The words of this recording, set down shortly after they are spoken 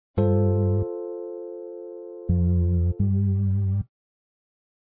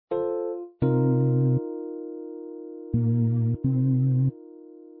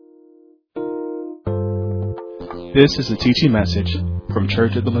This is a teaching message from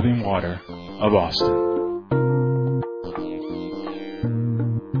Church of the Living Water of Austin.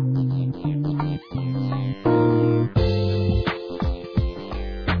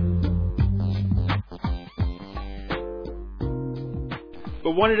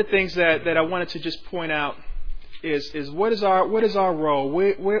 But one of the things that I wanted to just point out is what is our role?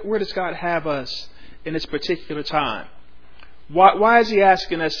 Where does God have us in this particular time? Why is He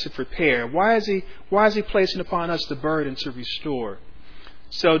asking us to prepare? Why is He placing upon us the burden to restore?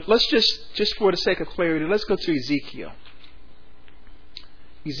 So let's just for the sake of clarity, let's go to Ezekiel.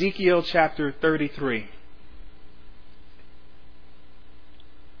 Ezekiel chapter 33.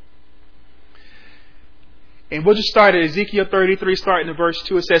 And we'll just start at Ezekiel 33, starting in verse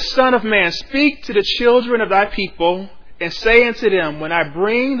 2. It says, Son of man, speak to the children of thy people, and say unto them, when I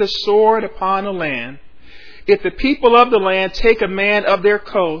bring the sword upon the land, if the people of the land take a man of their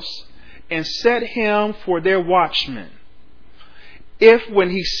coast, and set him for their watchman, if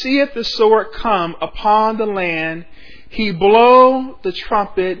when he seeth the sword come upon the land, he blow the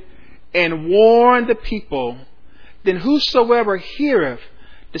trumpet, and warn the people, then whosoever heareth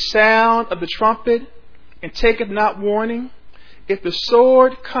the sound of the trumpet, and taketh not warning, if the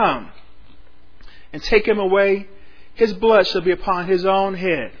sword come and take him away, his blood shall be upon his own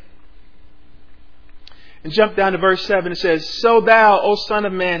head. And jump down to verse 7. It says, So thou, O son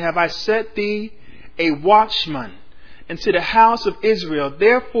of man, have I set thee a watchman into the house of Israel.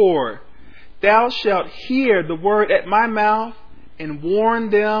 Therefore thou shalt hear the word at my mouth, and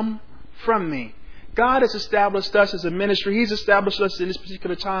warn them from me. God has established us as a ministry. He's established us in this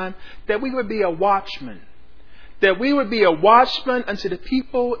particular time that we would be a watchman. That we would be a watchman unto the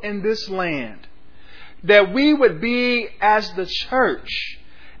people in this land. That we would be as the church,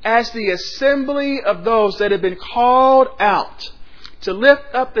 as the assembly of those that have been called out to lift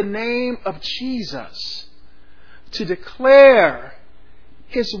up the name of Jesus, to declare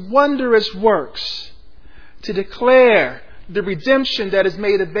His wondrous works, to declare the redemption that is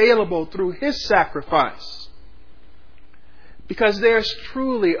made available through His sacrifice. Because there's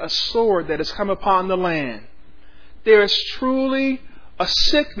truly a sword that has come upon the land. There is truly a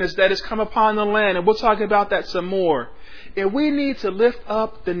sickness that has come upon the land, and we'll talk about that some more. And we need to lift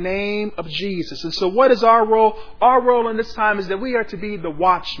up the name of Jesus. And so what is our role? Our role in this time is that we are to be the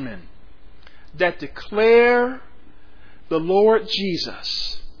watchmen that declare the Lord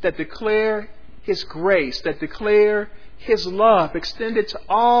Jesus, that declare His grace, that declare His love extended to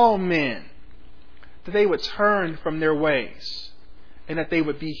all men, that they would turn from their ways and that they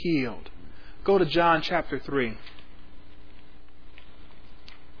would be healed. Go to John chapter 3.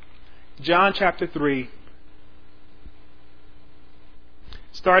 John chapter 3.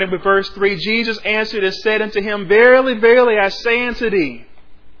 Starting with verse 3, Jesus answered and said unto him, Verily, verily, I say unto thee,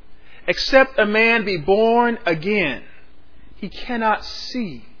 except a man be born again, he cannot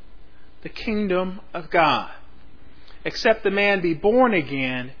see the kingdom of God. Except a man be born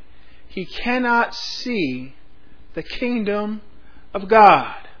again, he cannot see the kingdom of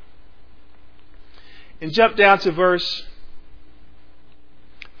God. And jump down to verse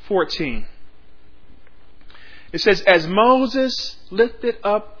 14. It says, As Moses lifted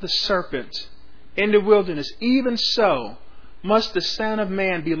up the serpent in the wilderness, even so must the Son of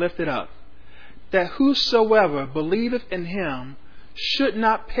Man be lifted up, that whosoever believeth in Him should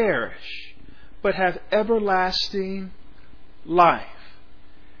not perish, but have everlasting life.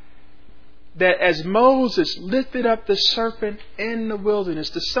 That as Moses lifted up the serpent in the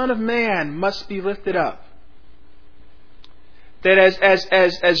wilderness, the Son of Man must be lifted up. That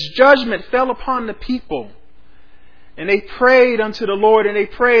as judgment fell upon the people, and they prayed unto the Lord and they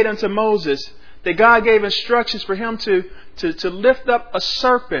prayed unto Moses, that God gave instructions for him to lift up a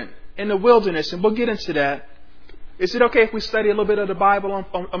serpent in the wilderness. And we'll get into that. Is it okay if we study a little bit of the Bible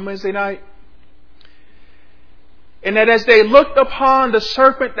on Wednesday night? And that as they looked upon the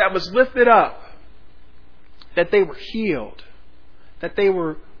serpent that was lifted up, that they were healed, that they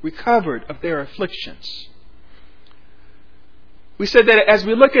were recovered of their afflictions. We said that as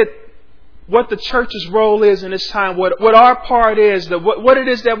we look at what the church's role is in this time, what our part is, what it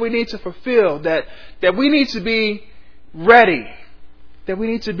is that we need to fulfill, that we need to be ready, that we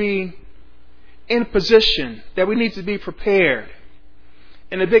need to be in position, that we need to be prepared.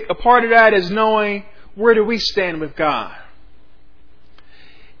 And a part of that is knowing where do we stand with God.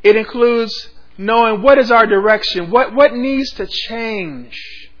 It includes knowing what is our direction, what needs to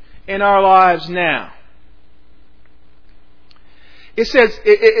change in our lives now. It says,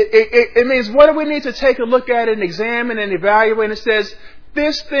 it means what do we need to take a look at and examine and evaluate? And it says,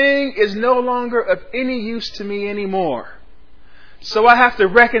 this thing is no longer of any use to me anymore. So I have to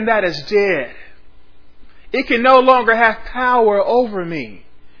reckon that as dead. It can no longer have power over me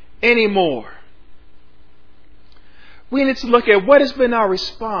anymore. We need to look at what has been our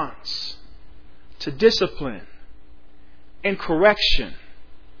response to discipline and correction.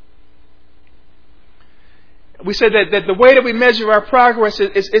 We said that the way that we measure our progress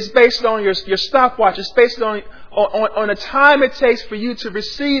is based on your stopwatch. It's based on the time it takes for you to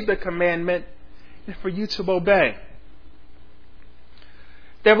receive the commandment and for you to obey.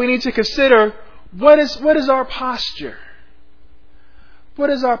 That we need to consider what is our posture? What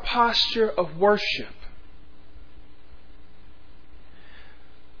is our posture of worship?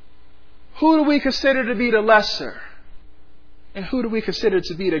 Who do we consider to be the lesser? And who do we consider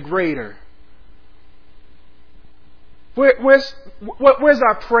to be the greater? Where's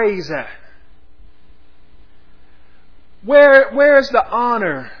our praise at? Where is the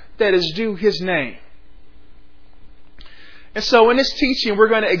honor that is due His name? And so in this teaching, we're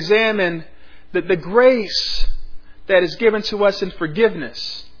going to examine the grace that is given to us in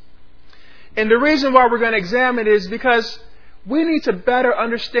forgiveness. And the reason why we're going to examine it is because we need to better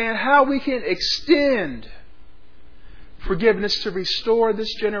understand how we can extend forgiveness to restore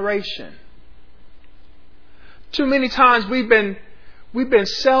this generation. Too many times we've been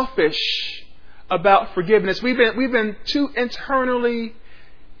selfish about forgiveness. We've been too internally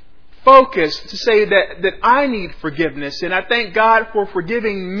focused to say that I need forgiveness, and I thank God for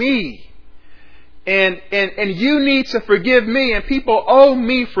forgiving me. And you need to forgive me, and people owe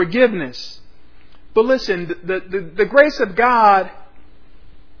me forgiveness. But listen, the grace of God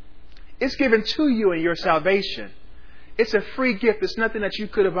is given to you in your salvation. It's a free gift. It's nothing that you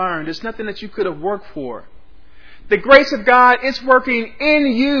could have earned. It's nothing that you could have worked for. The grace of God is working in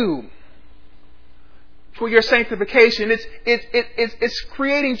you for your sanctification. It's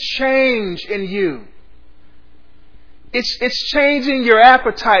creating change in you. It's changing your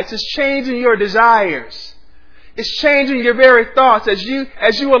appetites. It's changing your desires. It's changing your very thoughts as you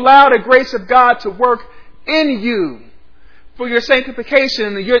allow the grace of God to work in you for your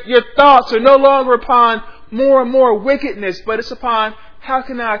sanctification. Your thoughts are no longer upon more and more wickedness, but it's upon how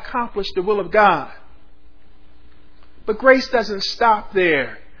can I accomplish the will of God. But grace doesn't stop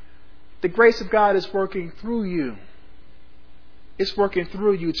there. The grace of God is working through you. It's working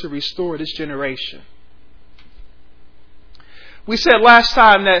through you to restore this generation. We said last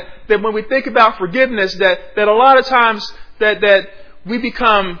time that when we think about forgiveness, that a lot of times that we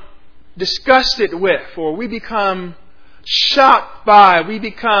become disgusted with, or we become shocked by, we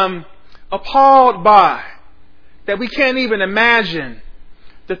become appalled by, that we can't even imagine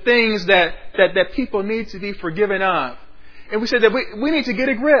the things that people need to be forgiven of. And we said that we need to get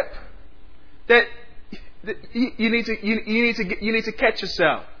a grip. That you need to catch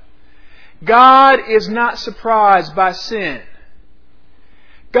yourself. God is not surprised by sin.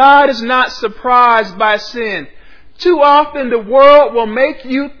 God is not surprised by sin. Too often the world will make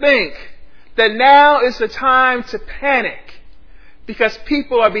you think that now is the time to panic because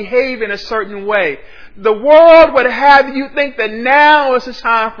people are behaving a certain way. The world would have you think that now is the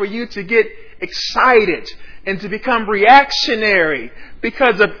time for you to get excited and to become reactionary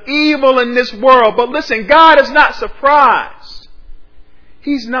because of evil in this world. But listen, God is not surprised.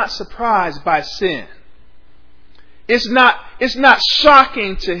 He's not surprised by sin. It's not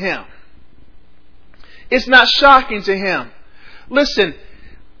shocking to Him. It's not shocking to Him. Listen,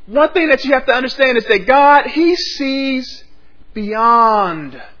 one thing that you have to understand is that God, He sees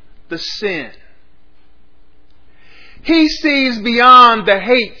beyond the sin. He sees beyond the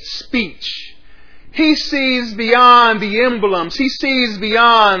hate speech. He sees beyond the emblems. He sees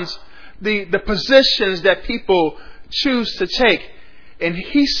beyond the positions that people choose to take. And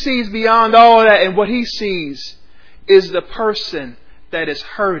He sees beyond all that. And what He sees is the person that is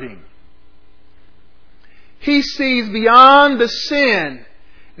hurting. He sees beyond the sin.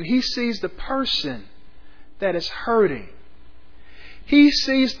 And He sees the person that is hurting. He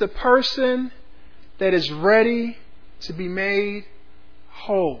sees the person that is ready to be made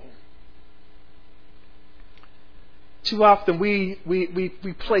whole. Too often we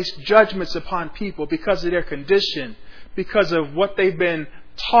place judgments upon people because of their condition, because of what they've been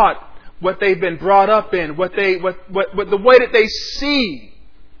taught, what they've been brought up in, what the way that they see.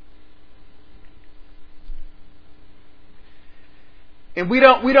 And we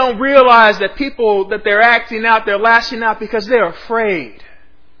don't realize that people that they're acting out, they're lashing out because they're afraid.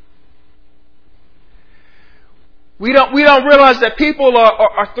 We don't realize that people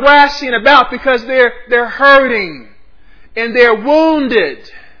are thrashing about because they're hurting and they're wounded.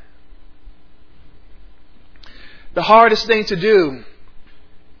 The hardest thing to do,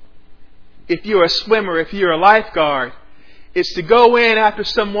 if you're a swimmer, if you're a lifeguard, is to go in after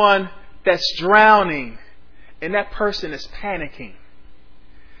someone that's drowning and that person is panicking.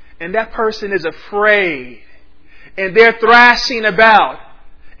 And that person is afraid. And they're thrashing about.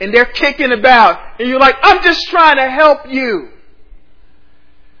 And they're kicking about. And you're like, I'm just trying to help you.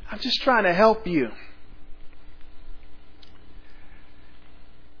 I'm just trying to help you.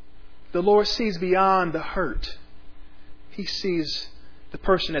 The Lord sees beyond the hurt. He sees the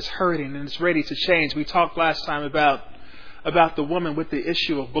person that's hurting and is ready to change. We talked last time about the woman with the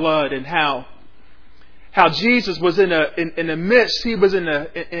issue of blood and how Jesus was in the midst. He was in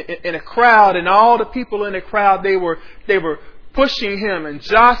a crowd, and all the people in the crowd, they were pushing him and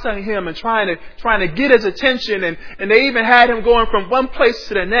jostling him and trying to get his attention, and they even had him going from one place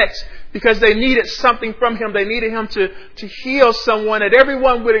to the next because they needed something from him. They needed him to heal someone, and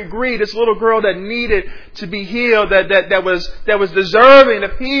everyone would agree this little girl that needed to be healed, that was deserving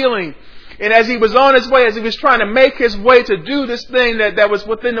of healing. And as he was on his way, as he was trying to make his way to do this thing that was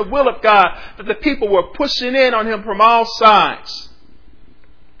within the will of God, that the people were pushing in on him from all sides.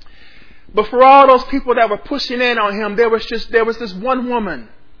 But for all those people that were pushing in on him, there was this one woman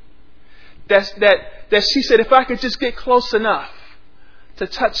that she said, if I could just get close enough to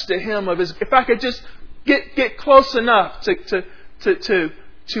touch the hem of his, if I could just get close enough to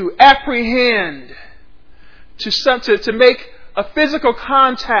apprehend, to make a physical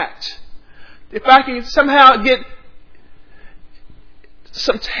contact, if I can somehow get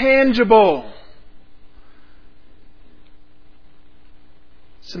some tangible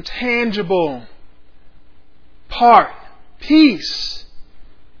piece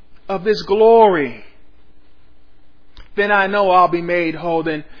of this glory, then I know I'll be made whole.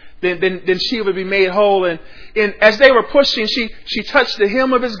 Then she would be made whole. And as they were pushing, she touched the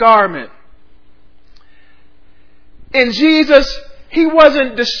hem of his garment. And Jesus, he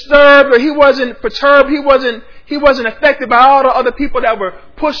wasn't disturbed or he wasn't perturbed. He wasn't affected by all the other people that were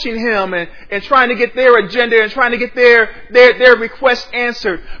pushing him and trying to get their agenda and trying to get their request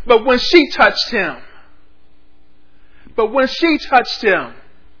answered. But when she touched him,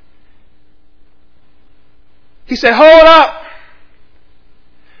 he said, hold up.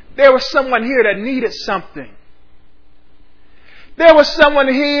 There was someone here that needed something. There was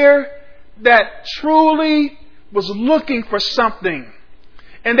someone here that truly was looking for something.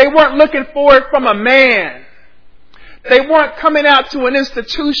 And they weren't looking for it from a man. They weren't coming out to an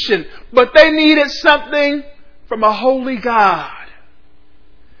institution, but they needed something from a holy God.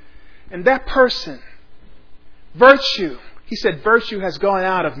 And that person, virtue, he said, virtue has gone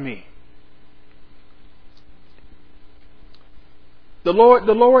out of me. The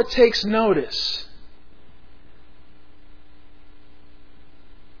Lord takes notice.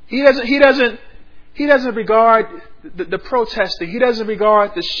 He doesn't regard the protesting. He doesn't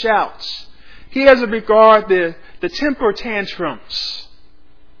regard the shouts. He doesn't regard the temper tantrums.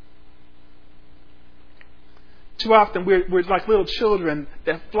 Too often we're like little children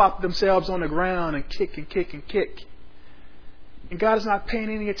that flop themselves on the ground and kick and kick and kick. And God is not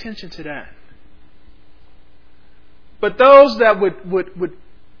paying any attention to that. But those that would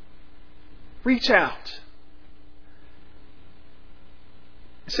reach out,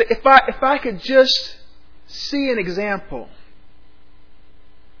 say, if I could just see an example.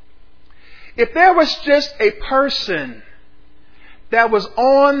 If there was just a person that was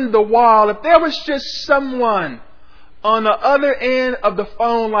on the wall, if there was just someone on the other end of the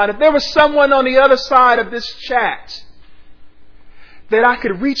phone line, if there was someone on the other side of this chat that I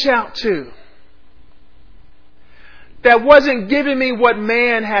could reach out to, that wasn't giving me what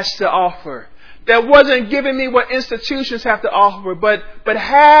man has to offer, that wasn't giving me what institutions have to offer, but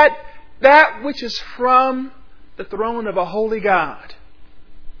had that which is from the throne of a holy God.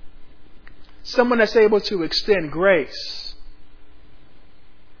 Someone that's able to extend grace.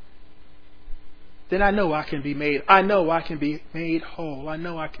 Then I know I can be made. I know I can be made whole. I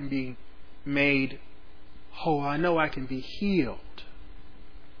know I can be made whole. I know I can be healed.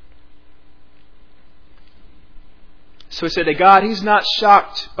 So he said that God, He's not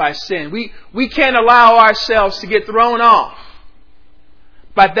shocked by sin. We can't allow ourselves to get thrown off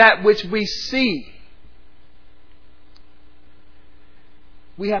by that which we see.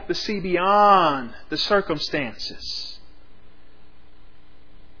 We have to see beyond the circumstances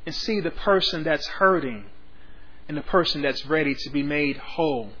and see the person that's hurting and the person that's ready to be made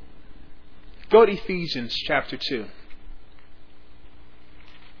whole. Go to Ephesians chapter 2.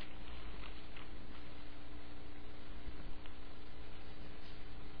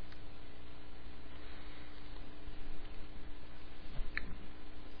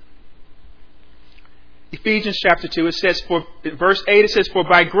 Ephesians chapter 2, it says, in verse 8, it says, for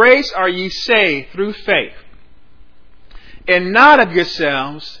by grace are ye saved through faith, and not of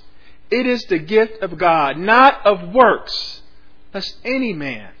yourselves. It is the gift of God, not of works, lest any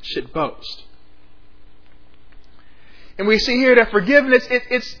man should boast. And we see here that forgiveness,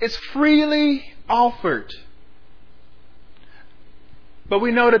 it's freely offered. But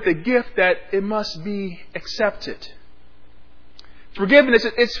we know that the gift, that it must be accepted. Forgiveness,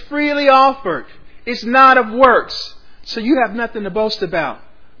 it's freely offered. It's not of works. So you have nothing to boast about.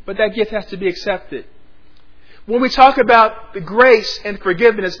 But that gift has to be accepted. When we talk about the grace and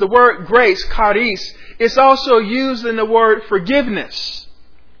forgiveness, the word grace, charis, is also used in the word forgiveness.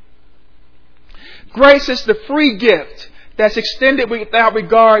 Grace is the free gift that's extended without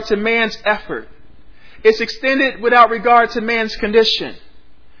regard to man's effort. It's extended without regard to man's condition.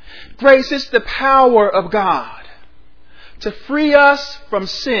 Grace is the power of God to free us from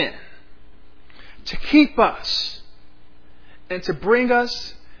sin, to keep us, and to bring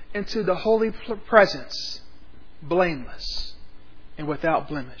us into the holy presence, blameless and without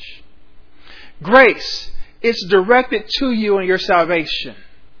blemish. Grace is directed to you in your salvation.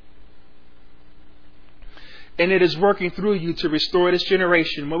 And it is working through you to restore this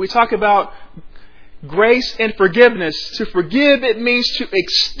generation. When we talk about grace and forgiveness, to forgive, it means to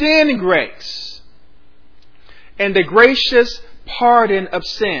extend grace and the gracious pardon of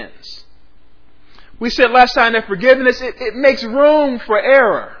sins. We said last time that forgiveness, it makes room for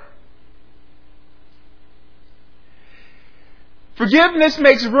error. Forgiveness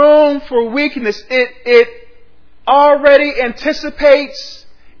makes room for weakness. It already anticipates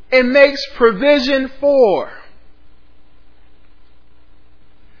and makes provision for.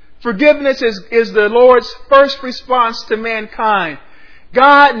 Forgiveness is the Lord's first response to mankind.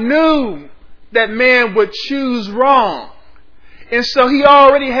 God knew that man would choose wrong. And so He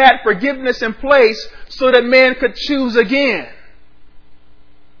already had forgiveness in place so that man could choose again.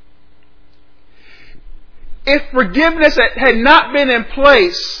 If forgiveness had not been in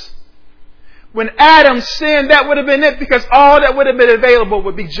place, when Adam sinned, that would have been it, because all that would have been available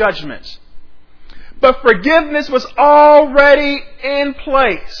would be judgment. But forgiveness was already in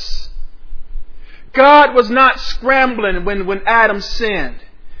place. God was not scrambling when Adam sinned.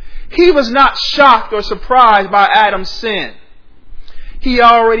 He was not shocked or surprised by Adam's sin. He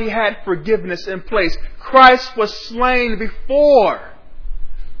already had forgiveness in place. Christ was slain before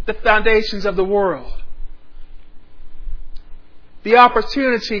the foundations of the world. The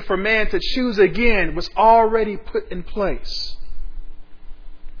opportunity for man to choose again was already put in place.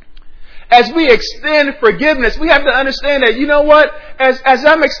 As we extend forgiveness, we have to understand that, you know what? As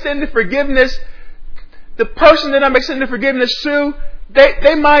I'm extending forgiveness, the person that I'm extending forgiveness to,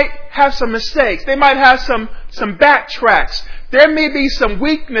 they might have some mistakes. They might have some backtracks. There may be some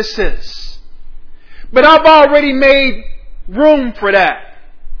weaknesses. But I've already made room for that.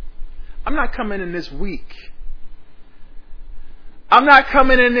 I'm not coming in this weak. I'm not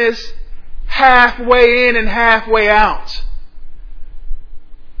coming in this halfway in and halfway out.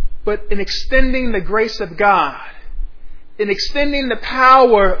 But in extending the grace of God, in extending the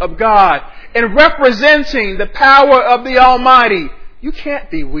power of God, in representing the power of the Almighty, you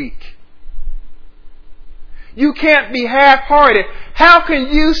can't be weak. You can't be half-hearted. How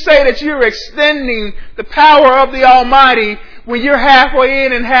can you say that you're extending the power of the Almighty when you're halfway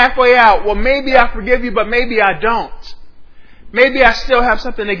in and halfway out? Well, maybe I forgive you, but maybe I don't. Maybe I still have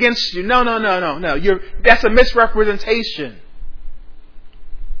something against you. No. That's a misrepresentation.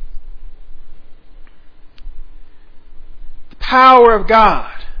 The power of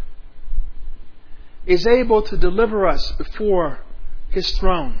God is able to deliver us before His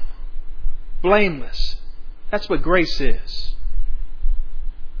throne, blameless. That's what grace is.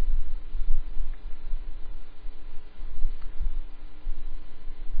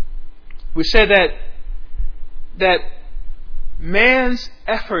 We said that man's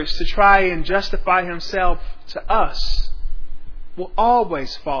efforts to try and justify himself to us will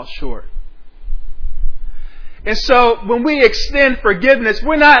always fall short. And so when we extend forgiveness,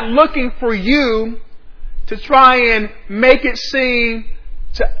 we're not looking for you to try and make it seem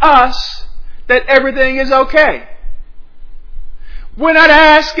to us that everything is okay. We're not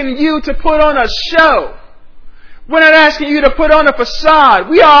asking you to put on a show. We're not asking you to put on a facade.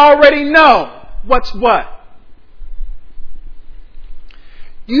 We already know what's what.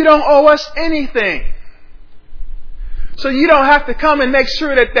 You don't owe us anything. So you don't have to come and make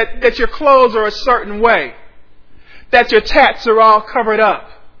sure that your clothes are a certain way. That your tats are all covered up.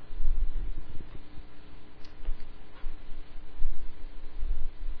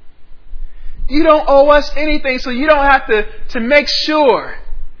 You don't owe us anything, so you don't have to make sure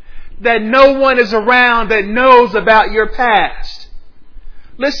that no one is around that knows about your past.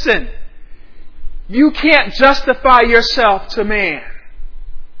 Listen, you can't justify yourself to man.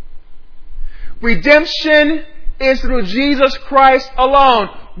 Redemption is through Jesus Christ alone.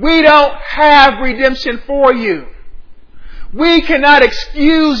 We don't have redemption for you. We cannot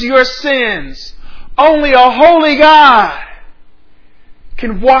excuse your sins. Only a holy God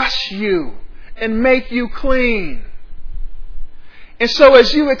can wash you and make you clean. And so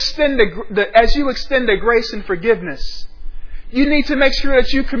as you extend the grace and forgiveness, you need to make sure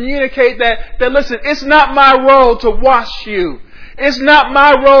that you communicate that listen, it's not my role to wash you. It's not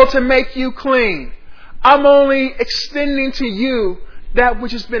my role to make you clean. I'm only extending to you that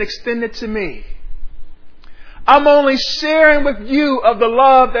which has been extended to me. I'm only sharing with you of the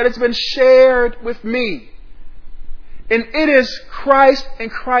love that has been shared with me. And it is Christ and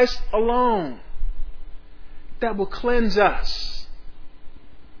Christ alone that will cleanse us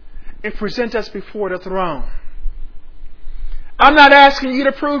and present us before the throne. I'm not asking you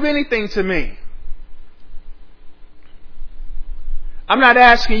to prove anything to me. I'm not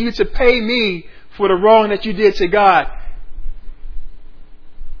asking you to pay me for the wrong that you did to God.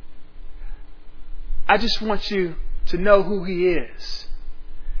 I just want you to know who He is.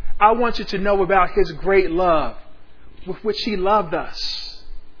 I want you to know about His great love with which He loved us.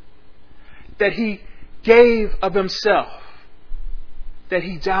 That He gave of Himself. That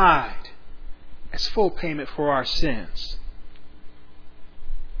He died as full payment for our sins.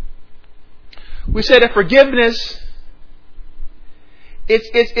 We said that forgiveness,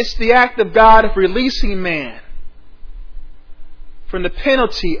 it's the act of God of releasing man from the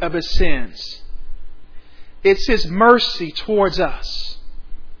penalty of his sins. It's His mercy towards us.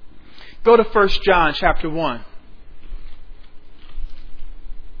 Go to 1 John chapter 1.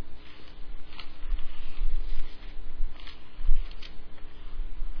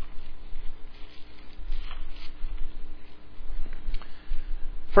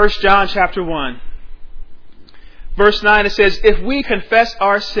 First John chapter 1. Verse 9, it says, if we confess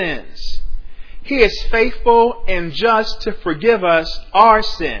our sins, He is faithful and just to forgive us our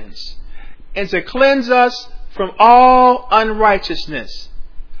sins and to cleanse us from all unrighteousness.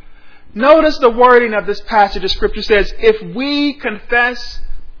 Notice the wording of this passage of Scripture says, if we confess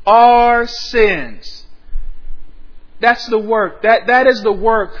our sins. That's the work. That is the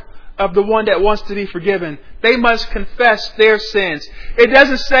work of the one that wants to be forgiven. They must confess their sins. It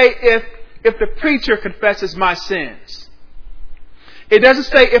doesn't say if the preacher confesses my sins. It doesn't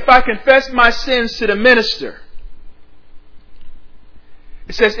say if I confess my sins to the minister.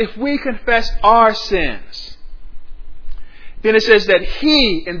 It says if we confess our sins. Then it says that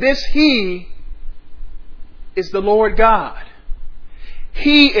He, and this He is the Lord God.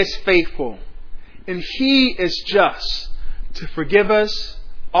 He is faithful and He is just to forgive us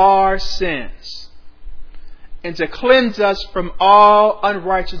our sins and to cleanse us from all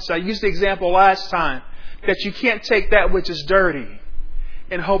unrighteousness. I used the example last time that you can't take that which is dirty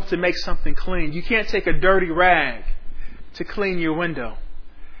and hope to make something clean. You can't take a dirty rag to clean your window.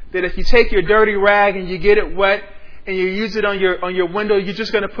 That if you take your dirty rag and you get it wet and you use it on your window, you're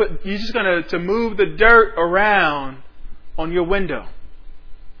just going to move the dirt around on your window.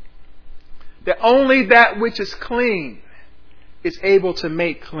 That only that which is clean is able to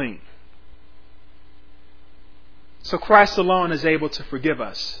make clean. So Christ alone is able to forgive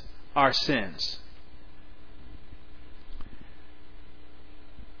us our sins.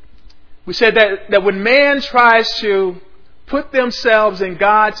 We said that when man tries to put themselves in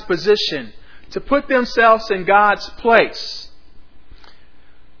God's position, to put themselves in God's place,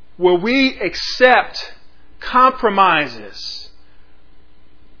 where we accept compromises,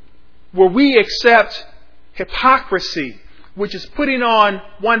 where we accept hypocrisy, which is putting on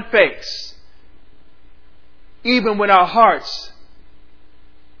one face, even when our hearts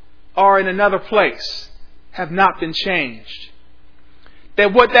are in another place, have not been changed.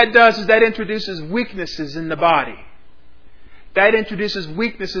 That what that does is that introduces weaknesses in the body. That introduces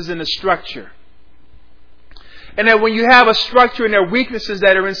weaknesses in the structure. And that when you have a structure and there are weaknesses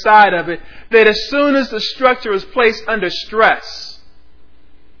that are inside of it, that as soon as the structure is placed under stress,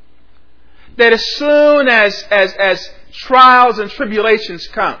 that as soon as trials and tribulations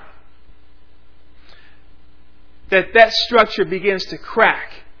come, that structure begins to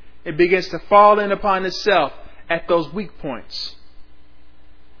crack. It begins to fall in upon itself at those weak points.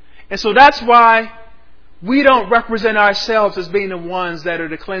 And so that's why we don't represent ourselves as being the ones that are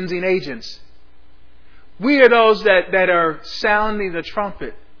the cleansing agents. We are those that are sounding the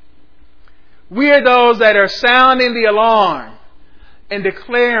trumpet. We are those that are sounding the alarm and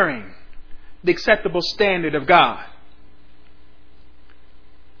declaring the acceptable standard of God.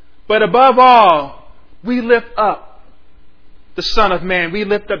 But above all, we lift up the Son of Man. We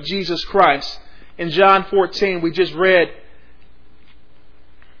lift up Jesus Christ. In John 14, we just read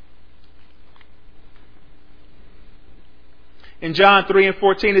In John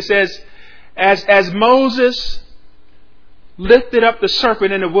 3:14 it says, as Moses lifted up the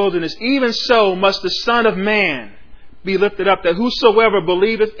serpent in the wilderness, even so must the Son of Man be lifted up, that whosoever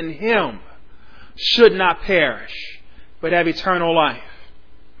believeth in him should not perish, but have eternal life.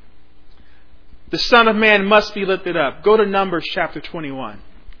 The Son of Man must be lifted up. Go to Numbers chapter 21.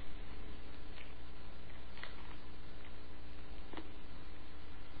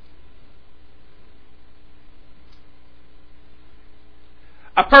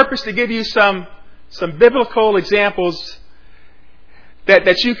 I purpose to give you some biblical examples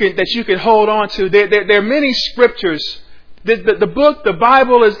that you can hold on to. There are many scriptures. The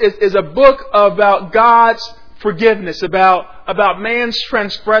Bible is a book about God's forgiveness, about man's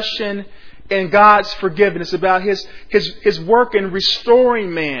transgression and God's forgiveness, about his work in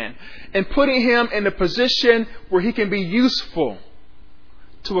restoring man and putting him in a position where he can be useful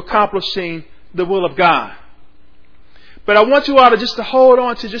to accomplishing the will of God. But I want you all to hold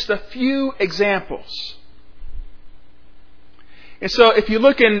on to just a few examples. And so if you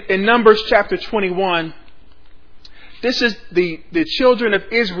look in Numbers chapter 21, this is the children of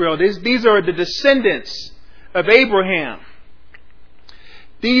Israel. These are the descendants of Abraham.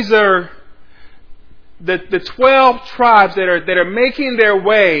 These are the 12 tribes that are making their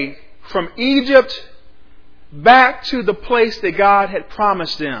way from Egypt back to the place that God had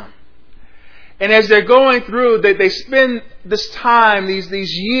promised them. And as they're going through, they spend this time,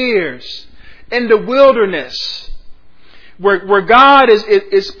 these years in the wilderness, where God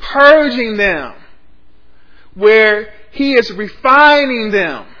is purging them, where He is refining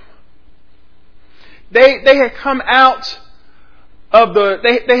them. They had come out of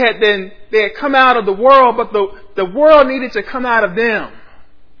they had come out of the world, but the world needed to come out of them.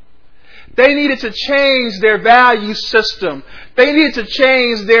 They needed to change their value system. They needed to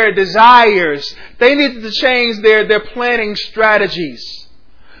change their desires. They needed to change their planning strategies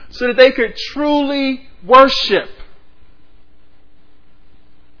so that they could truly worship.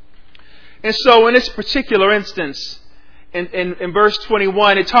 And so in this particular instance, in verse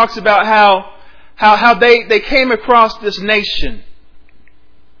 21, it talks about how they came across this nation.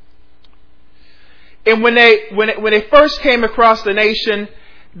 And when they first came across the nation,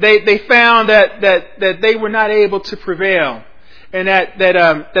 they found that they were not able to prevail, and that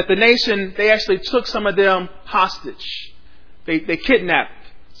the nation, they actually took some of them hostage. They kidnapped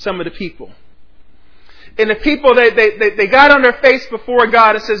some of the people. And the people, they got on their face before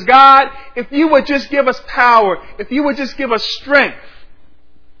God and says, God, if you would just give us power, if you would just give us strength,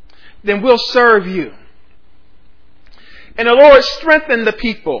 then we'll serve you. And the Lord strengthened the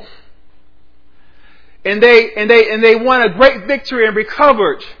people. And they won a great victory and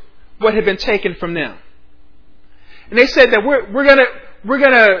recovered what had been taken from them. And they said that we're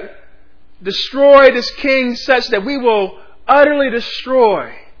gonna destroy this king such that we will utterly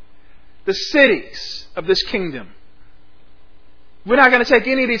destroy the cities of this kingdom. We're not going to take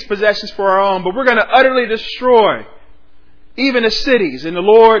any of these possessions for our own, but we're going to utterly destroy even the cities. And the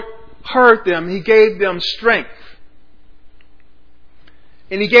Lord heard them. He gave them strength.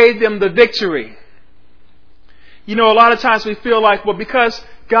 And He gave them the victory. You know, a lot of times we feel like, well, because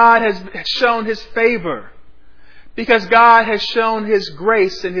God has shown His favor, because God has shown His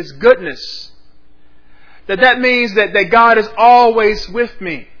grace and His goodness, that means that God is always with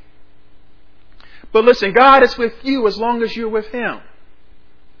me. But listen, God is with you as long as you're with Him.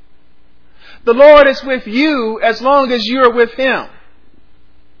 The Lord is with you as long as you're with Him.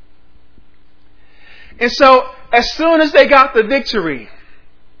 And so, as soon as they got the victory,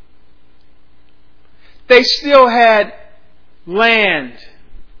 they still had land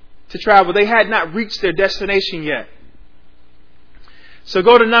to travel. They had not reached their destination yet. So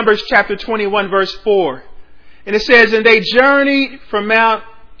go to Numbers chapter 21, verse 4. And it says, and they journeyed from Mount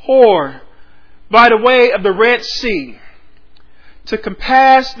Hor by the way of the Red Sea to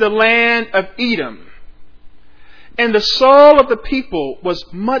compass the land of Edom. And the soul of the people was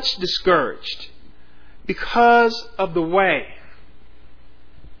much discouraged because of the way.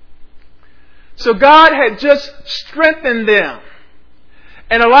 So God had just strengthened them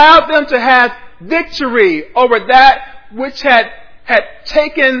and allowed them to have victory over that which had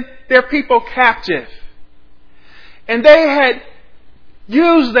taken their people captive. And they had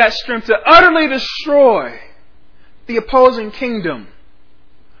used that strength to utterly destroy the opposing kingdom.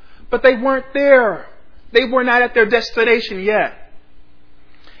 But they weren't there. They were not at their destination yet.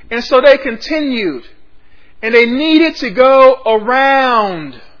 And so they continued. And they needed to go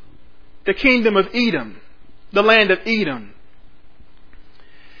around the kingdom of Edom, the land of Edom.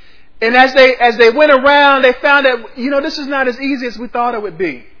 And as they went around, they found that, this is not as easy as we thought it would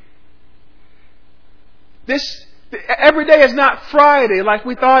be. Every day is not Friday like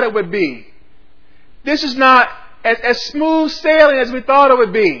we thought it would be. This is not as smooth sailing as we thought it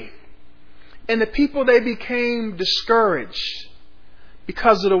would be. And the people, they became discouraged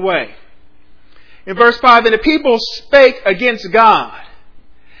because of the way. In verse 5, and the people spake against God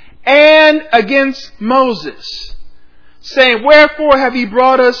and against Moses, saying, wherefore have ye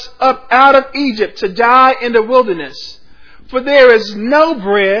brought us up out of Egypt to die in the wilderness? For there is no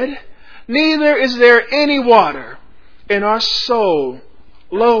bread, neither is there any water, and our soul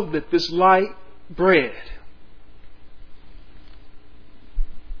loatheth this light bread.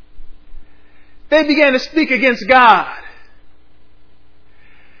 They began to speak against God.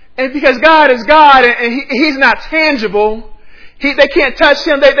 And because God is God and He's not tangible, they can't touch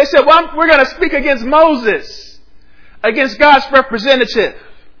Him. They said, well, we're going to speak against Moses, against God's representative.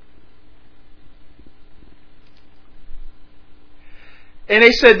 And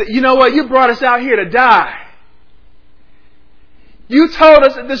they said, you know what? You brought us out here to die. You told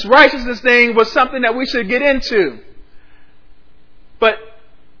us that this righteousness thing was something that we should get into. But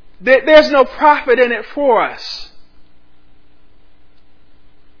there's no profit in it for us.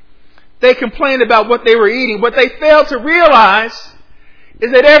 They complained about what they were eating. What they failed to realize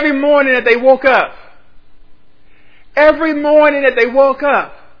is that every morning that they woke up,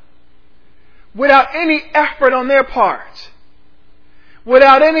 without any effort on their part,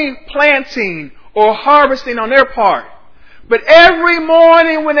 without any planting or harvesting on their part, but every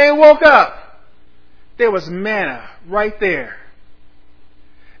morning when they woke up, there was manna right there.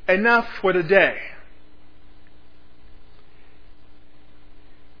 Enough for the day.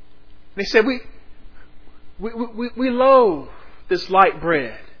 They said, we loathe this light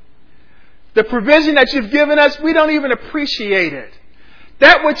bread. The provision that you've given us, we don't even appreciate it.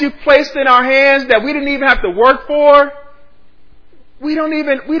 That which you've placed in our hands that we didn't even have to work for, we're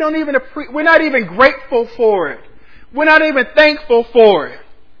not even grateful for it. We're not even thankful for it.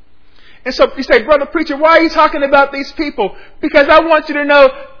 And so you say, brother preacher, why are you talking about these people? Because I want you to know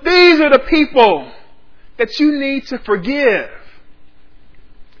these are the people that you need to forgive.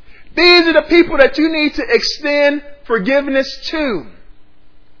 These are the people that you need to extend forgiveness to.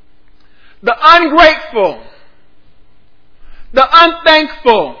 The ungrateful, the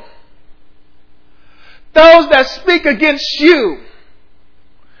unthankful, those that speak against you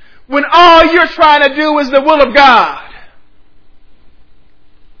when all you're trying to do is the will of God.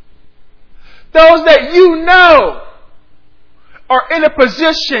 Those that you know are in a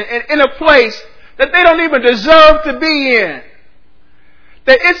position and in a place that they don't even deserve to be in.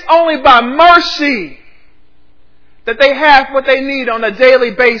 That it's only by mercy that they have what they need on a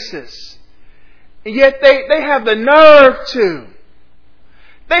daily basis. And yet they have the nerve to.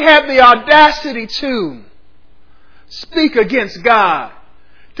 They have the audacity to speak against God.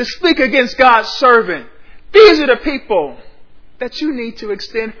 To speak against God's servant. These are the people that you need to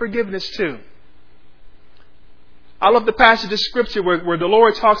extend forgiveness to. I love the passage of Scripture where the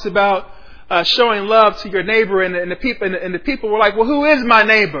Lord talks about showing love to your neighbor, and the people were like, well, who is my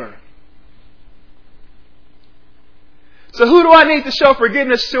neighbor? So who do I need to show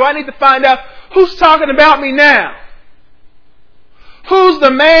forgiveness to? I need to find out who's talking about me now. Who's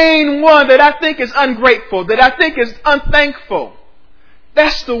the main one that I think is ungrateful, that I think is unthankful?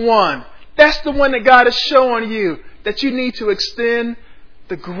 That's the one. That's the one that God is showing you that you need to extend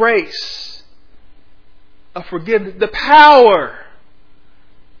the grace of forgiveness, the power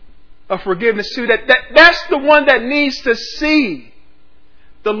of forgiveness to. That's the one that needs to see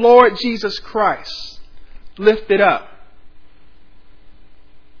the Lord Jesus Christ lifted up.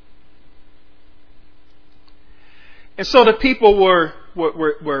 And so the people were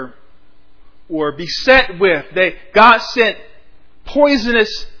beset with. God sent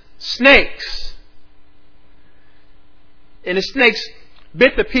poisonous snakes. And the snakes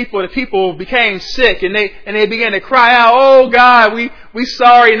bit the people. The people became sick, and they began to cry out, "Oh God, we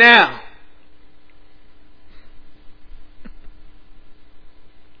sorry now."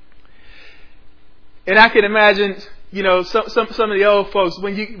 And I can imagine, some of the old folks,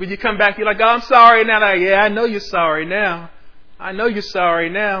 when you come back, you're like, "Oh, I'm sorry now." Like, yeah, I know you're sorry now. I know you're sorry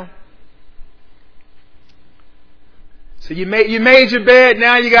now. So you made your bed,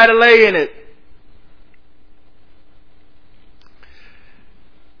 now you got to lay in it.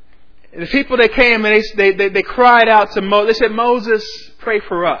 And the people that came and they cried out to Moses. They said, "Moses, pray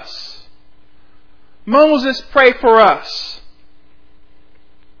for us. Moses, pray for us.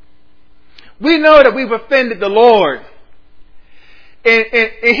 We know that we've offended the Lord. And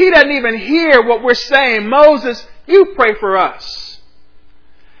He doesn't even hear what we're saying. Moses, you pray for us."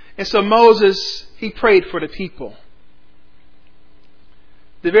 And so Moses, he prayed for the people.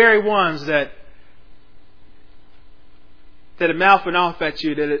 The very ones that that are mouthing off at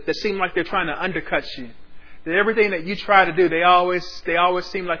you, that seem like they're trying to undercut you. That everything that you try to do, they always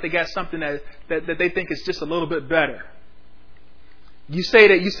seem like they got something that they think is just a little bit better. You say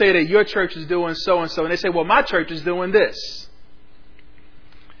that your church is doing so and so, and they say, well, my church is doing this.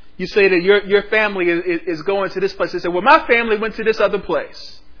 You say that your family is going to this place. They say, well, my family went to this other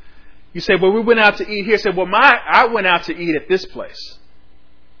place. You say, well, we went out to eat here. Say, well, I went out to eat at this place.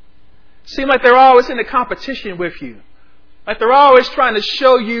 Seem like they're always in a competition with you. Like they're always trying to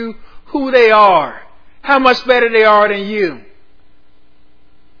show you who they are, how much better they are than you.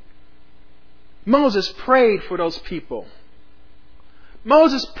 Moses prayed for those people.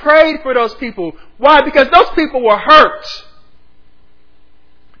 Moses prayed for those people. Why? Because those people were hurt.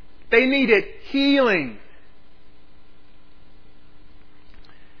 They needed healing.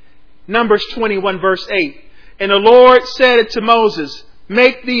 Numbers 21 verse 8. And the Lord said to Moses,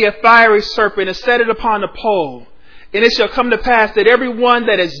 make thee a fiery serpent and set it upon a pole. And it shall come to pass that every one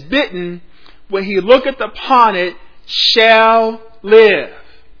that is bitten, when he looketh upon it, shall live.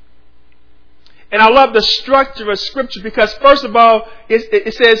 And I love the structure of Scripture because first of all,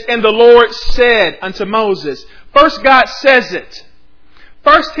 it says, and the Lord said unto Moses. First God says it.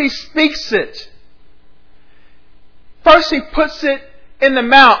 First He speaks it. First He puts it in the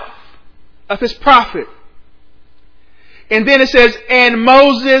mouth of His prophet. And then it says, and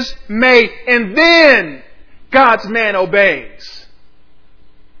Moses made. And then God's man obeys.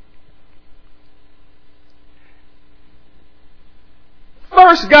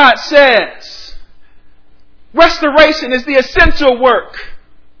 First God says, restoration is the essential work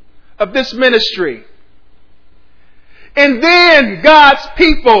of this ministry. And then God's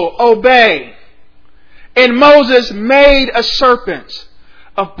people obey. And Moses made a serpent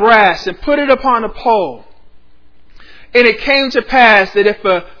of brass and put it upon a pole. And it came to pass that if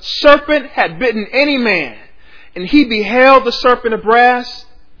a serpent had bitten any man, and he beheld the serpent of brass,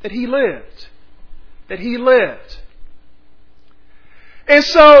 that he lived. That he lived. And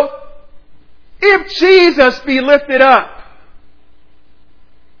so, if Jesus be lifted up,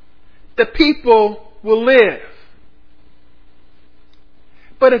 the people will live.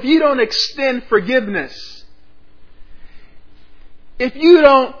 But if you don't extend forgiveness, if you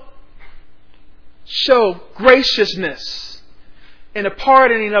don't show graciousness in the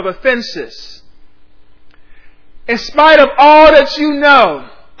pardoning of offenses, in spite of all that you know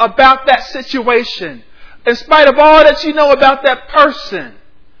about that situation, in spite of all that you know about that person,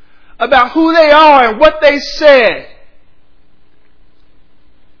 about who they are and what they said,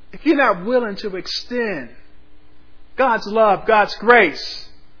 if you're not willing to extend God's love, God's grace,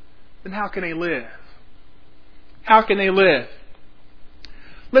 then how can they live? How can they live?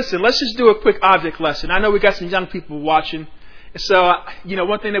 Listen, let's just do a quick object lesson. I know we got some young people watching. And so,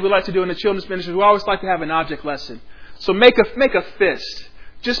 one thing that we like to do in the children's ministry, we always like to have an object lesson. So make a fist.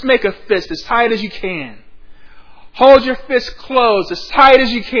 Just make a fist as tight as you can. Hold your fist closed as tight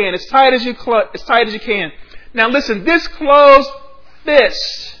as you can. As tight as you can. Now listen, this closed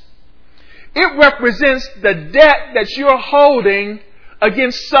fist, it represents the debt that you're holding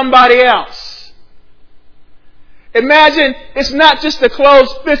against somebody else. Imagine it's not just a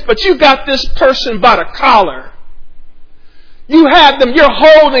closed fist, but you got this person by the collar. You have them, you're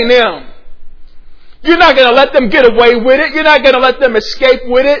holding them. You're not going to let them get away with it. You're not going to let them escape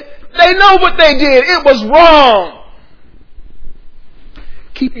with it. They know what they did. It was wrong.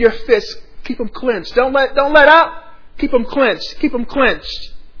 Keep your fists, keep them clenched. Don't let out. Keep them clenched. Keep them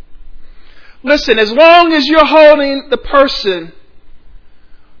clenched. Listen, as long as you're holding the person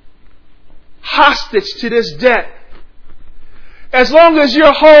hostage to this debt, as long as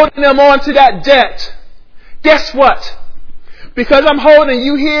you're holding them on to that debt, guess what? Because I'm holding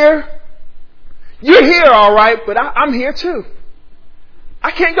you here, you're here all right, but I'm here too.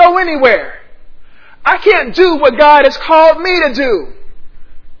 I can't go anywhere. I can't do what God has called me to do.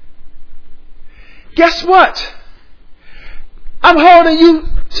 Guess what? I'm holding you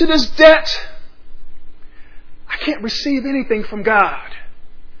to this debt. I can't receive anything from God.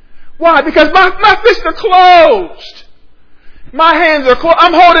 Why? Because my fists are closed. My hands are closed.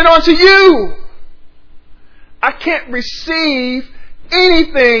 I'm holding on to you. I can't receive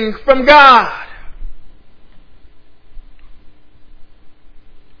anything from God.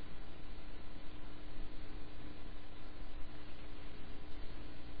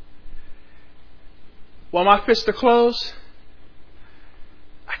 While my fists are closed,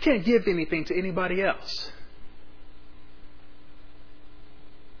 I can't give anything to anybody else.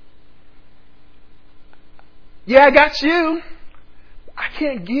 Yeah, I got you. I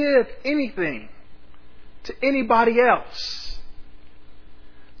can't give anything to anybody else.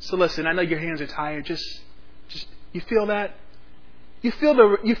 So listen, I know your hands are tired. Just you feel that? You feel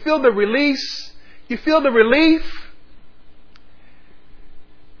the release. You feel the relief.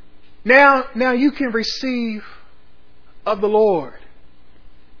 Now you can receive of the Lord.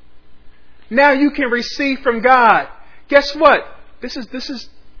 Now you can receive from God. Guess what? This is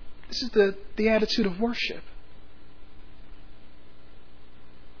the attitude of worship.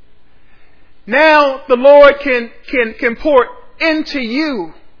 Now the Lord can pour into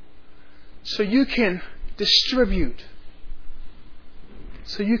you so you can distribute.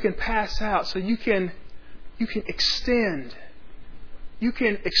 So you can pass out. So you can extend. You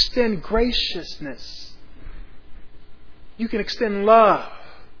can extend graciousness. You can extend love.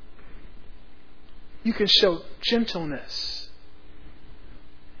 You can show gentleness.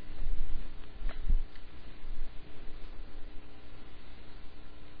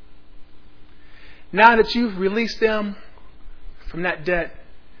 Now that you've released them from that debt,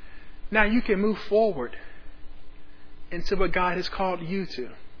 now you can move forward into what God has called you to.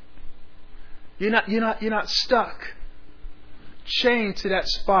 You're not stuck, chained to that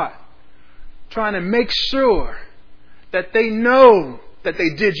spot, trying to make sure that they know that they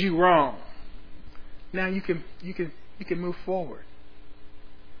did you wrong. Now you can move forward,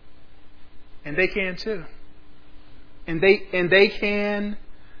 and they can too, and they can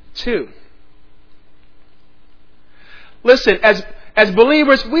too. Listen, as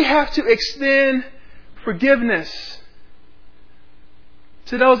believers, we have to extend forgiveness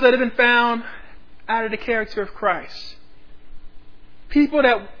to those that have been found out of the character of Christ. People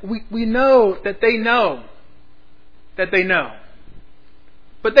that we know that they know that they know,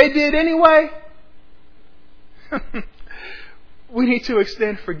 but they did anyway. We need to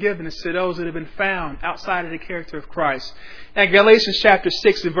extend forgiveness to those that have been found outside of the character of Christ. In Galatians chapter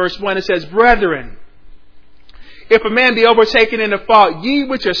 6 and verse 1, it says, "Brethren, if a man be overtaken in a fault, ye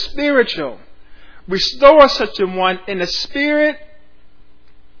which are spiritual, restore such a one in the spirit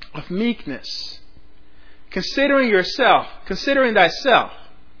of meekness, considering thyself,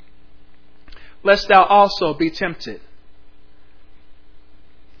 lest thou also be tempted."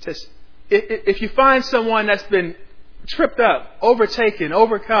 It says, if you find someone that's been tripped up, overtaken,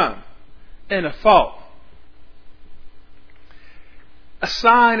 overcome in a fault, a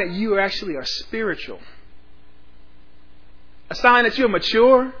sign that you actually are spiritual, a sign that you're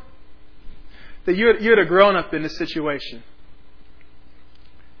mature, that you're the grown-up in this situation.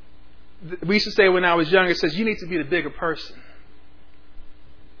 We used to say when I was younger, it says you need to be the bigger person.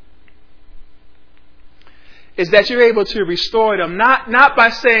 Is that you're able to restore them, not by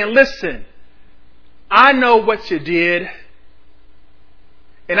saying, "Listen, I know what you did,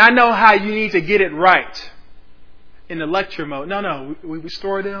 and I know how you need to get it right," in the lecture mode. No, we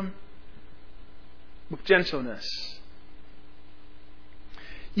restore them with gentleness.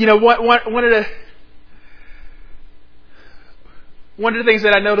 You know, one of the things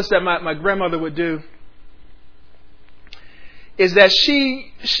that I noticed that my grandmother would do is that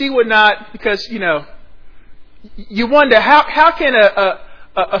she would not, because, you know, you wonder how can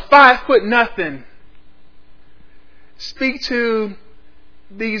a 5 foot nothing speak to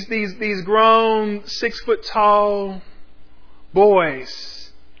these grown 6 foot tall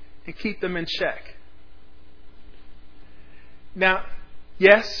boys and keep them in check. Now,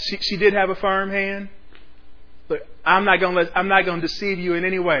 yes, she did have a firm hand, but I'm not going to deceive you in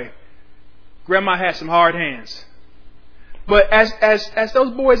any way. Grandma had some hard hands. But as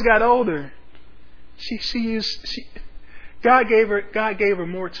those boys got older, God gave her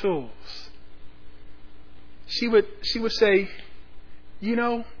more tools. She would say, "You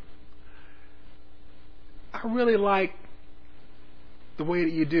know, I really like the way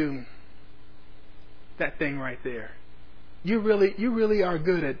that you do that thing right there. You really are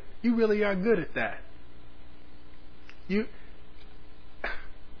good at that.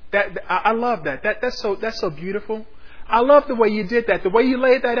 I love that. That's so beautiful. I love the way you did that. The way you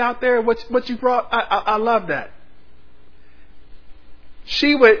laid that out there, what you brought, I love that."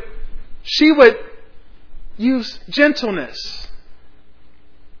 She would use gentleness.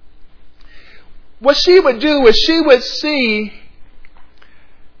 What she would do is she would see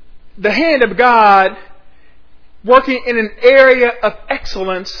the hand of God working in an area of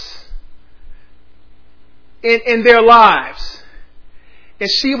excellence in their lives. And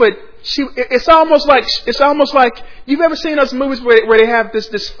it's almost like you've ever seen those movies where they have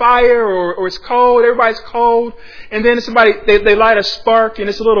this fire or it's cold, everybody's cold, and then they light a spark and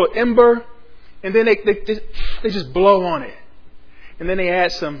it's a little ember, and then they just blow on it, and then they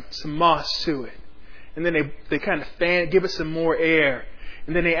add some moss to it, and then they kind of give it some more air,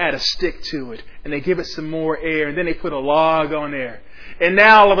 and then they add a stick to it, and they give it some more air, and then they put a log on there, and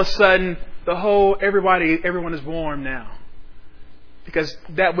now all of a sudden everyone is warm now. because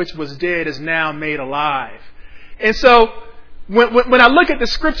that which was dead is now made alive. And so when I look at the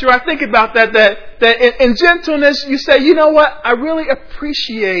scripture, I think about that in gentleness, you say, you know what? I really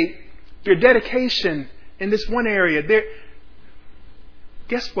appreciate your dedication in this one area.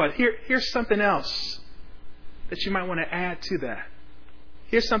 Guess what? Here's something else that you might want to add to that.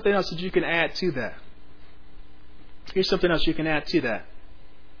 Here's something else that you can add to that. Here's something else you can add to that.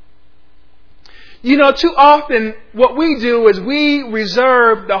 You know, too often what we do is we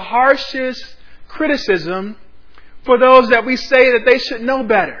reserve the harshest criticism for those that we say that they should know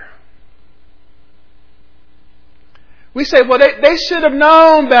better. We say, well, they should have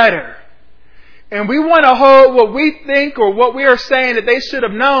known better. And we want to hold what we think or what we are saying that they should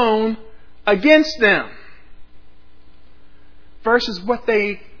have known against them versus what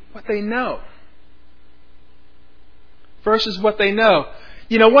they know. Versus what they know.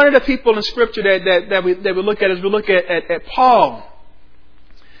 You know, one of the people in Scripture that we look at is we look at Paul.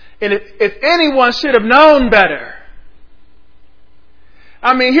 And if anyone should have known better,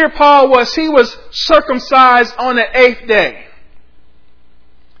 I mean, here Paul was. He was circumcised on the 8th day.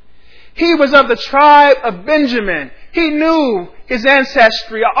 He was of the tribe of Benjamin. He knew his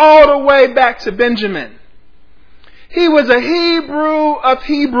ancestry all the way back to Benjamin. He was a Hebrew of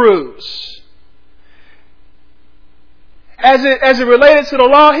Hebrews. As it related to the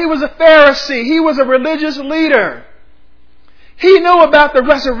law, he was a Pharisee. He was a religious leader. He knew about the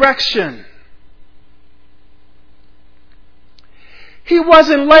resurrection. He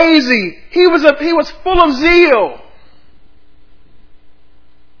wasn't lazy. He was full of zeal.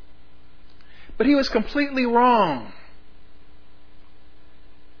 But he was completely wrong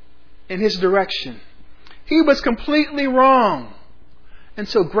in his direction. He was completely wrong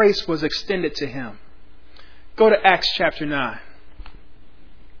until grace was extended to him. Go to Acts chapter 9.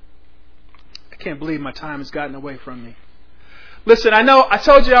 I can't believe my time has gotten away from me. Listen, I know I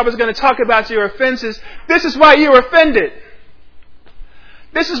told you I was going to talk about your offenses. This is why you're offended.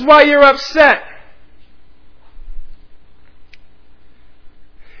 This is why you're upset.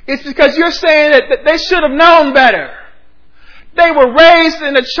 It's because you're saying that they should have known better. They were raised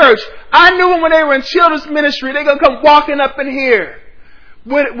in the church. I knew them when they were in children's ministry. They're going to come walking up in here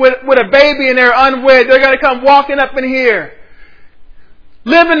with a baby and they're unwed. They're going to come walking up in here,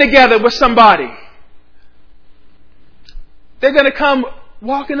 living together with somebody. They're going to come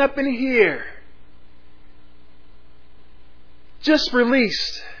walking up in here, just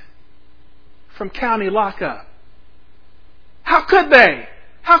released from county lockup. How could they?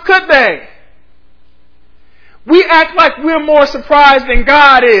 How could they? We act like we're more surprised than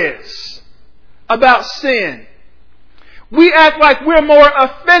God is about sin. We act like we're more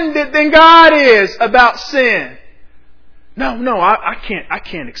offended than God is about sin. No, I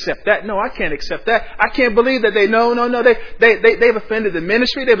can't accept that. No, I can't accept that. I can't believe that they've offended the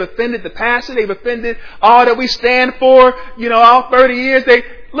ministry, they've offended the pastor, they've offended all that we stand for, all 30 years.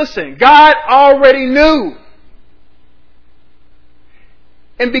 Listen, God already knew.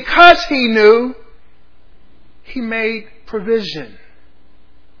 And because He knew, He made provision.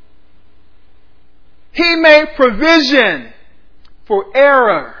 He made provision for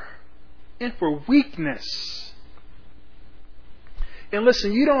error and for weakness. And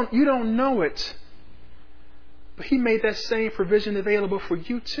listen, you don't know it, but He made that same provision available for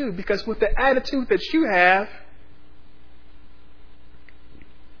you too. Because with the attitude that you have,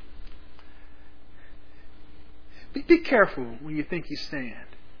 be careful when you think you stand.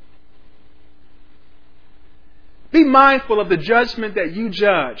 Be mindful of the judgment that you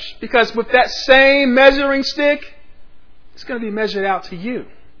judge. Because with that same measuring stick, it's going to be measured out to you.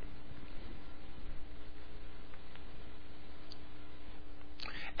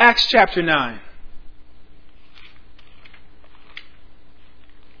 Acts chapter 9.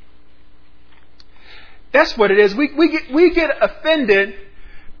 That's what it is. We get offended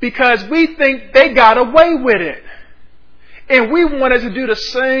because we think they got away with it. And we wanted to do the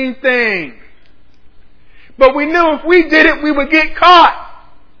same thing. But we knew if we did it, we would get caught.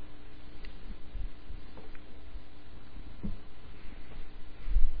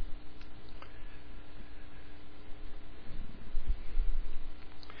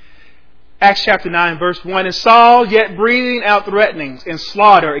 Acts chapter 9, verse 1. And Saul, yet breathing out threatenings and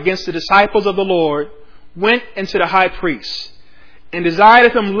slaughter against the disciples of the Lord, went into the high priest and desired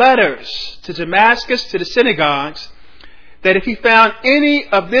of him letters to Damascus to the synagogues, that if he found any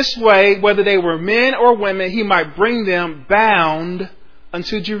of this way, whether they were men or women, he might bring them bound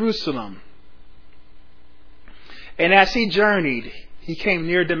unto Jerusalem. And as he journeyed, he came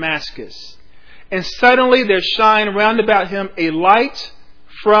near Damascus. And suddenly there shined round about him a light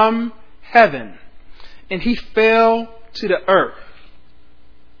from heaven. And he fell to the earth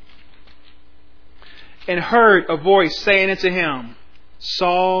and heard a voice saying unto him,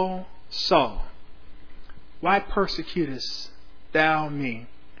 Saul, Saul, why persecutest thou me?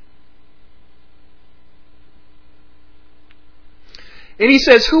 And he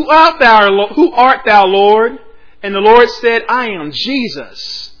says, Who art thou, Lord? And the Lord said, I am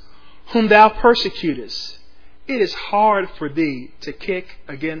Jesus, whom thou persecutest. It is hard for thee to kick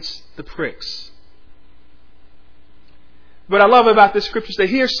against the pricks. What I love about this scripture is that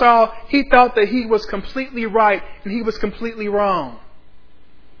here Saul, he thought that he was completely right and he was completely wrong.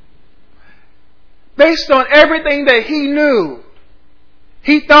 Based on everything that he knew,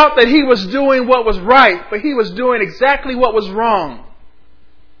 he thought that he was doing what was right, but he was doing exactly what was wrong.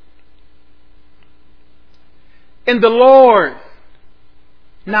 And the Lord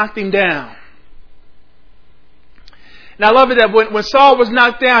knocked him down. And I love it that when Saul was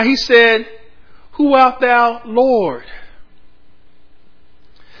knocked down, he said, Who art thou, Lord?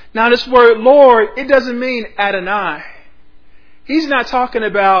 Now this word Lord, it doesn't mean Adonai. He's not talking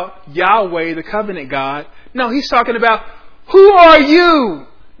about Yahweh, the covenant God. No, he's talking about, who are you,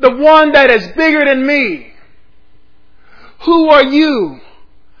 the one that is bigger than me? Who are you,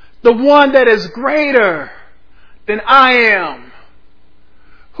 the one that is greater than I am?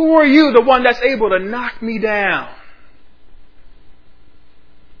 Who are you, the one that's able to knock me down?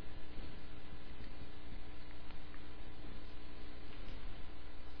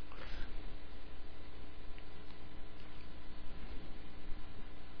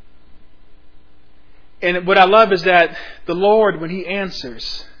 And what I love is that the Lord, when He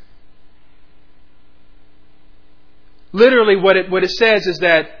answers, literally what it says is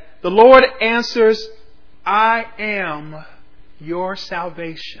that the Lord answers, I am your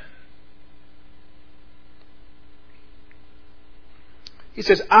salvation. He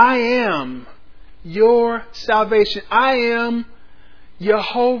says, I am your salvation. I am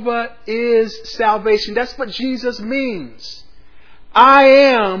Jehovah is salvation. That's what Jesus means. I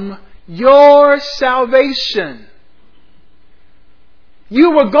am your salvation.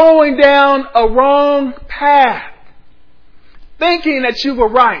 You were going down a wrong path, thinking that you were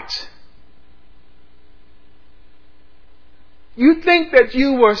right. You think that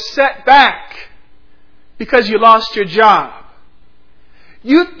you were set back because you lost your job.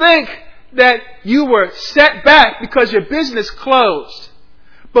 You think that you were set back because your business closed.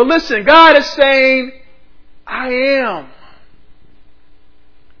 But listen, God is saying, I am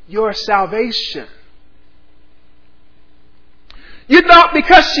your salvation. You thought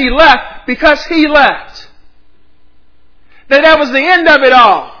because she left, because he left, that was the end of it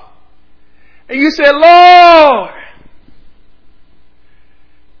all. And you said, Lord,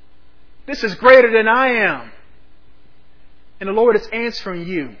 this is greater than I am. And the Lord is answering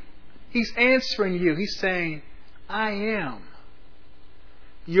you. He's answering you. He's saying, I am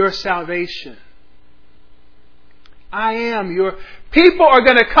your salvation. I am your... People are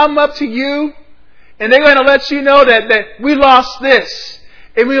going to come up to you and they're going to let you know that we lost this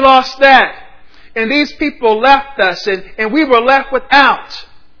and we lost that. And these people left us and we were left without.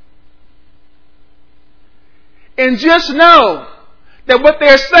 And just know that what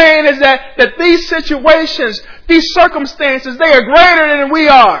they're saying is that these situations, these circumstances, they are greater than we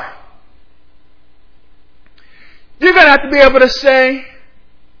are. You're going to have to be able to say,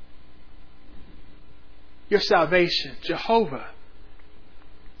 your salvation, Jehovah.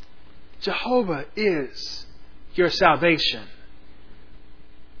 Jehovah is your salvation.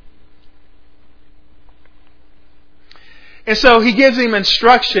 And so he gives him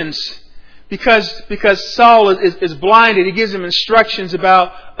instructions because Saul is blinded. He gives him instructions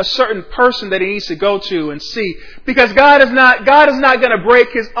about a certain person that he needs to go to and see. Because God is not going to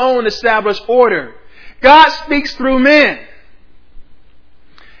break His own established order. God speaks through men.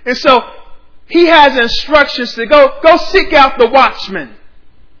 And so He has instructions to go seek out the watchman.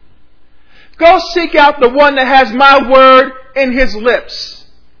 Go seek out the one that has my word in his lips.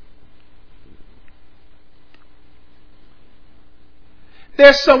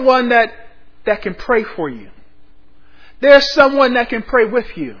 There's someone that can pray for you. There's someone that can pray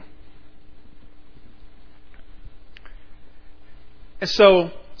with you. And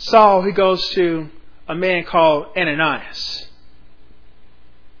so Saul, he goes to a man called Ananias.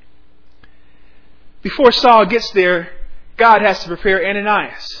 Before Saul gets there, God has to prepare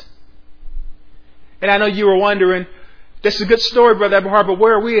Ananias. And I know you were wondering, this is a good story, Brother Eberhard, but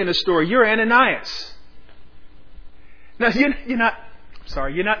where are we in the story? You're Ananias. No, you're not. I'm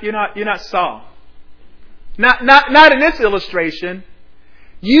sorry, you're not Saul. Not in this illustration.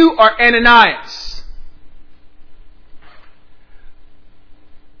 You are Ananias.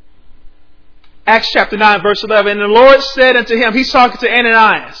 Acts chapter 9, verse 11. And the Lord said unto him, He's talking to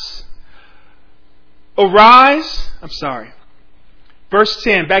Ananias, Arise. Verse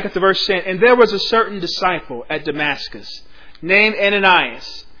 10, back up to verse 10. And there was a certain disciple at Damascus named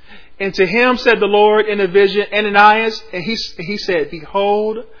Ananias. And to him said the Lord in a vision, Ananias, and he said,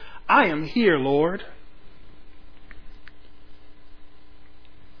 Behold, I am here, Lord.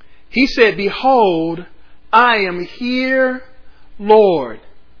 He said, Behold, I am here, Lord.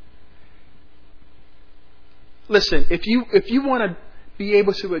 Listen, if you want to be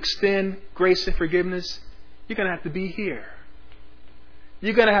able to extend grace and forgiveness, you're going to have to be here.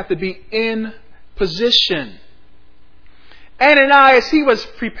 You're going to have to be in position. Ananias, he was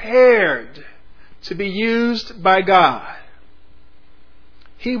prepared to be used by God.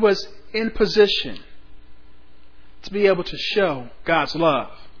 He was in position to be able to show God's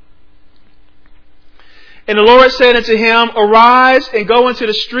love. And the Lord said unto him, Arise and go into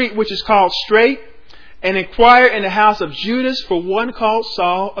the street which is called Straight, and inquire in the house of Judas for one called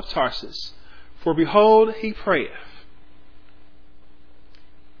Saul of Tarsus. For behold, he prayeth.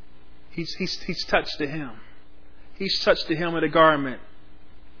 He's touched the hem. He's touched the hem of the garment.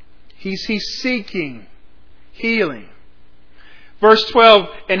 He's seeking healing. Verse 12,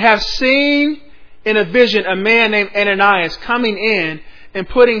 and have seen in a vision a man named Ananias coming in and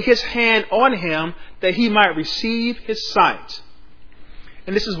putting his hand on him that he might receive his sight.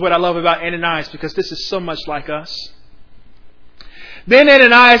 And this is what I love about Ananias, because this is so much like us. Then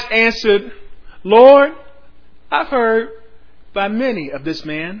Ananias answered, Lord, I've heard by many of this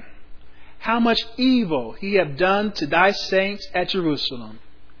man how much evil he hath done to thy saints at Jerusalem.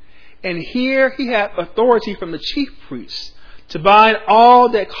 And here he hath authority from the chief priests to bind all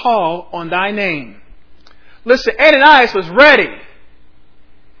that call on thy name. Listen, Ananias was ready.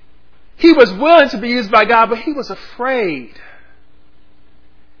 He was willing to be used by God, but he was afraid.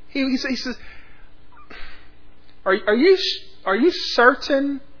 He says, Are you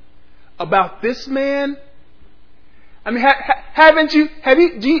certain about this man? I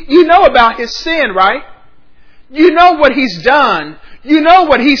mean, you know about his sin, right? You know what he's done. You know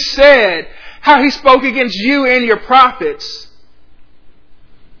what he said, how he spoke against you and your prophets.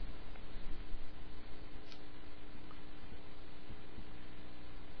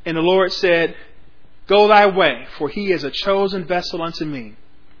 And the Lord said, Go thy way, for he is a chosen vessel unto me,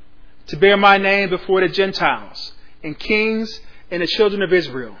 to bear my name before the Gentiles and kings and the children of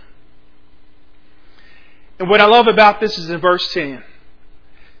Israel. And what I love about this is in verse 10.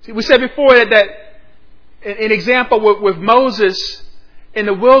 See, we said before that an example with Moses in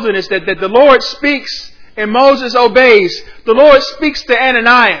the wilderness, that the Lord speaks and Moses obeys. The Lord speaks to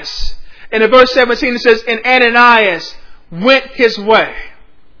Ananias. And in verse 17 it says, And Ananias went his way.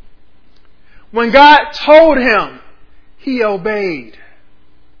 When God told him, he obeyed.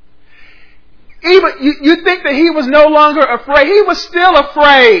 Even you think that he was no longer afraid. He was still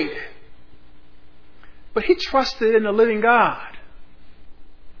afraid. But he trusted in the living God.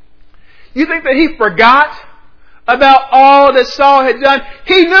 You think that he forgot about all that Saul had done?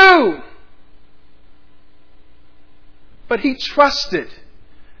 He knew. But he trusted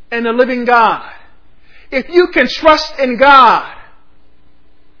in the living God. If you can trust in God,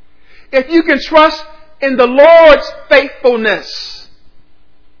 if you can trust in the Lord's faithfulness,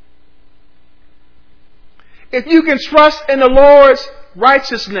 if you can trust in the Lord's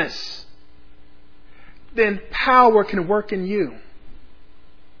righteousness, then power can work in you.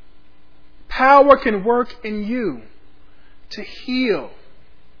 Power can work in you to heal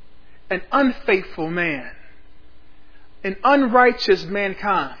an unfaithful man, an unrighteous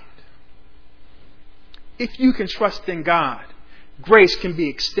mankind. If you can trust in God, grace can be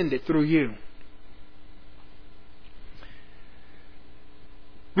extended through you.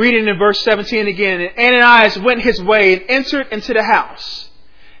 Reading in verse 17 again, and Ananias went his way and entered into the house,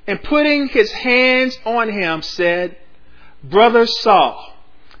 and putting his hands on him said, Brother Saul,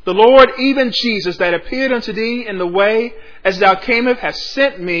 the Lord, even Jesus, that appeared unto thee in the way as thou camest, hath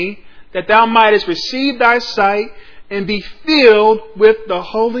sent me, that thou mightest receive thy sight and be filled with the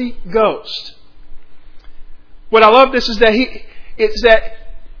Holy Ghost. What I love this is that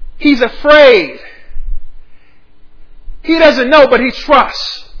he's afraid. He doesn't know, but he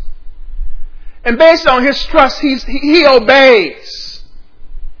trusts. And based on his trust, he obeys.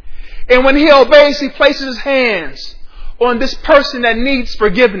 And when he obeys, he places his hands on this person that needs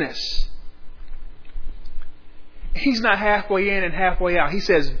forgiveness. He's not halfway in and halfway out. He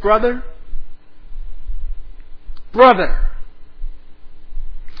says, brother.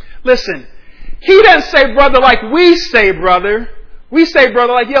 Listen, he doesn't say brother like we say brother. We say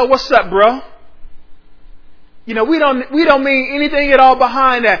brother like, yo, what's up, bro? You know, we don't mean anything at all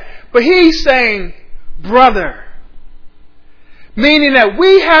behind that. But he's saying brother. Meaning that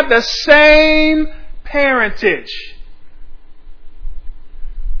we have the same parentage.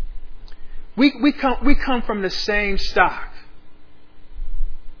 We come from the same stock.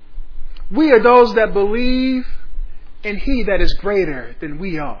 We are those that believe in He that is greater than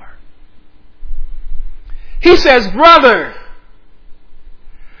we are. He says, brother,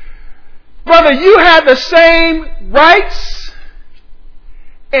 you have the same rights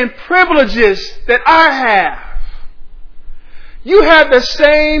and privileges that I have. You have the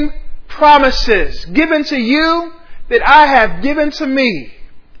same promises given to you that I have given to me.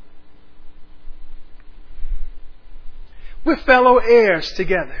 We're fellow heirs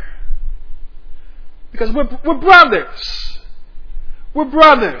together. Because we're brothers. We're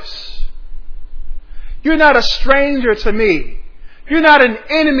brothers. You're not a stranger to me. You're not an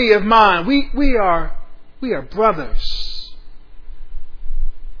enemy of mine. We are brothers.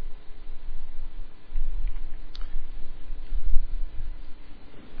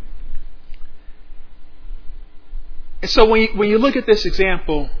 And so when you look at this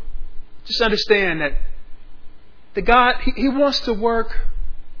example, just understand that the God, He wants to work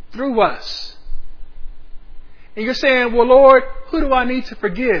through us. And you're saying, well, Lord, who do I need to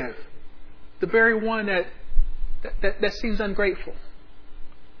forgive? The very one that seems ungrateful.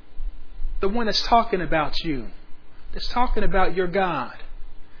 The one that's talking about you. That's talking about your God.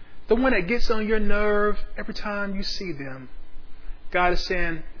 The one that gets on your nerve every time you see them. God is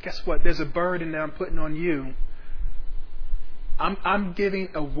saying, guess what? There's a burden that I'm putting on you. I'm giving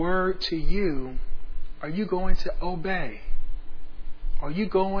a word to you. Are you going to obey? Are you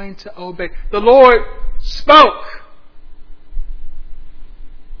going to obey? The Lord spoke.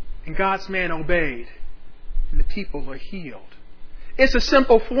 And God's man obeyed. And the people are healed. It's a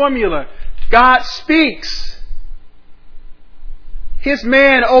simple formula. God speaks. His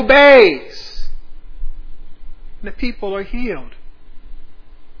man obeys. And the people are healed.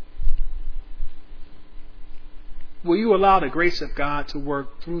 Will you allow the grace of God to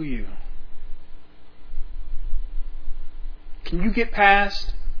work through you? Can you get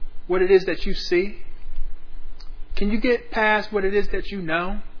past what it is that you see? Can you get past what it is that you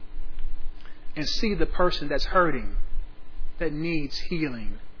know? And see the person that's hurting, that needs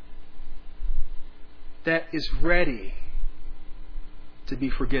healing, that is ready to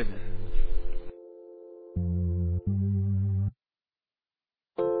be forgiven.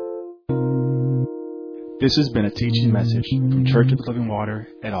 This has been a teaching message from Church of the Living Water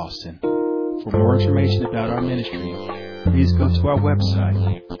at Austin. For more information about our ministry, please go to our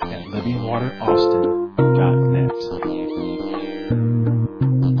website at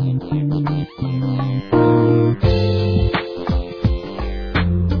livingwateraustin.net.